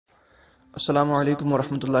السلام علیکم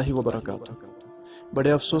ورحمۃ اللہ وبرکاتہ۔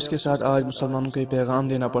 بڑے افسوس کے ساتھ آج مسلمانوں کو یہ پیغام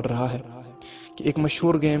دینا پڑ رہا ہے کہ ایک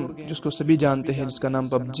مشہور گیم جس کو سبھی جانتے ہیں، جس کا نام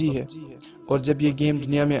پبG ہے، اور جب یہ گیم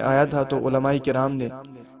دنیا میں آیا تھا تو علماء کرام نے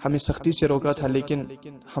ہمیں سختی سے روکا تھا، لیکن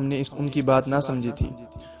ہم نے ان کی بات نہ سمجھی تھی،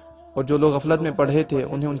 اور جو لوگ غفلت میں پڑھے تھے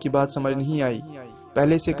انہیں ان کی بات سمجھ نہیں آئی۔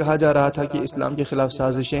 پہلے سے کہا جا رہا تھا کہ اسلام کے خلاف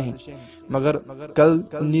سازشیں ہیں، مگر کل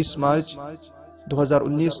 19 مارچ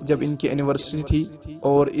 2019 جب ان کی اینیورسری تھی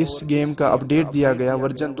اور اس گیم کا اپڈیٹ دیا گیا،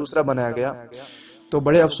 ورژن دوسرا بنایا گیا، تو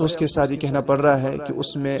بڑے افسوس کے ساتھ یہ کہنا پڑ رہا ہے کہ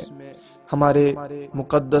اس میں ہمارے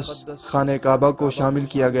مقدس خانہ کعبہ کو شامل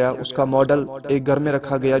کیا گیا، اس کا ماڈل ایک گھر میں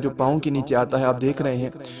رکھا گیا جو پاؤں کے نیچے آتا ہے، آپ دیکھ رہے ہیں،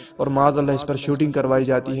 اور معاذ اللہ اس پر شوٹنگ کروائی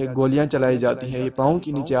جاتی ہے، گولیاں چلائی جاتی ہیں، یہ پاؤں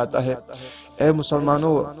کے نیچے آتا ہے۔ اے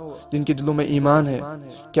مسلمانوں جن کے دلوں میں ایمان ہے،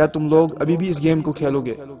 کیا تم لوگ ابھی بھی اس گیم کو کھیلو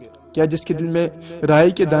گے؟ کیا جس کے دل میں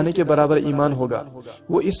رائی کے دانے کے برابر ایمان ہوگا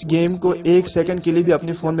وہ اس گیم کو ایک سیکنڈ کے لیے بھی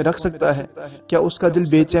اپنے فون میں رکھ سکتا ہے؟ کیا اس کا دل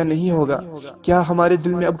بے چین نہیں ہوگا؟ کیا ہمارے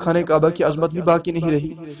دل میں اب خانہ کعبہ کی عظمت بھی باقی نہیں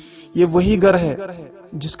رہی؟ یہ وہی گھر ہے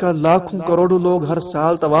جس کا لاکھوں کروڑوں لوگ ہر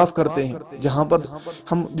سال طواف کرتے ہیں، جہاں پر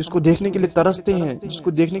ہم جس کو دیکھنے کے لیے ترستے ہیں، جس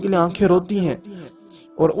کو دیکھنے کے لیے آنکھیں روتی ہیں،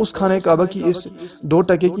 اور اس خانہ کعبہ کی اس 2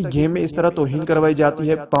 ٹکے کی گیم میں اس طرح توہین کروائی جاتی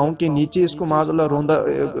ہے، پاؤں کے نیچے اس کو معاذ اللہ روندا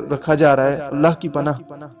رکھا جا رہا ہے۔ اللہ کی پناہ،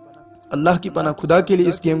 اللہ کی پناہ، خدا کے لیے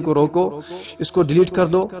اس گیم کو روکو، اس کو ڈیلیٹ کر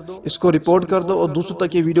دو، اس کو رپورٹ کر دو، اور دوسروں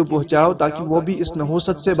تک یہ ویڈیو پہنچاؤ تاکہ وہ بھی اس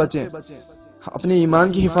نحوست سے بچیں، اپنے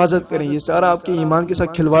ایمان کی حفاظت کریں۔ یہ سارا آپ کے ایمان کے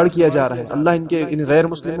ساتھ کھلواڑ کیا جا رہا ہے۔ اللہ ان غیر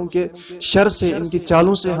مسلموں کے شر سے، ان کی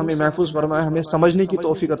چالوں سے ہمیں محفوظ فرمائے، ہمیں سمجھنے کی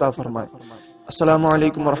توفیق عطا فرمائے۔ السلام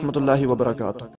علیکم ورحمۃ اللہ وبرکاتہ۔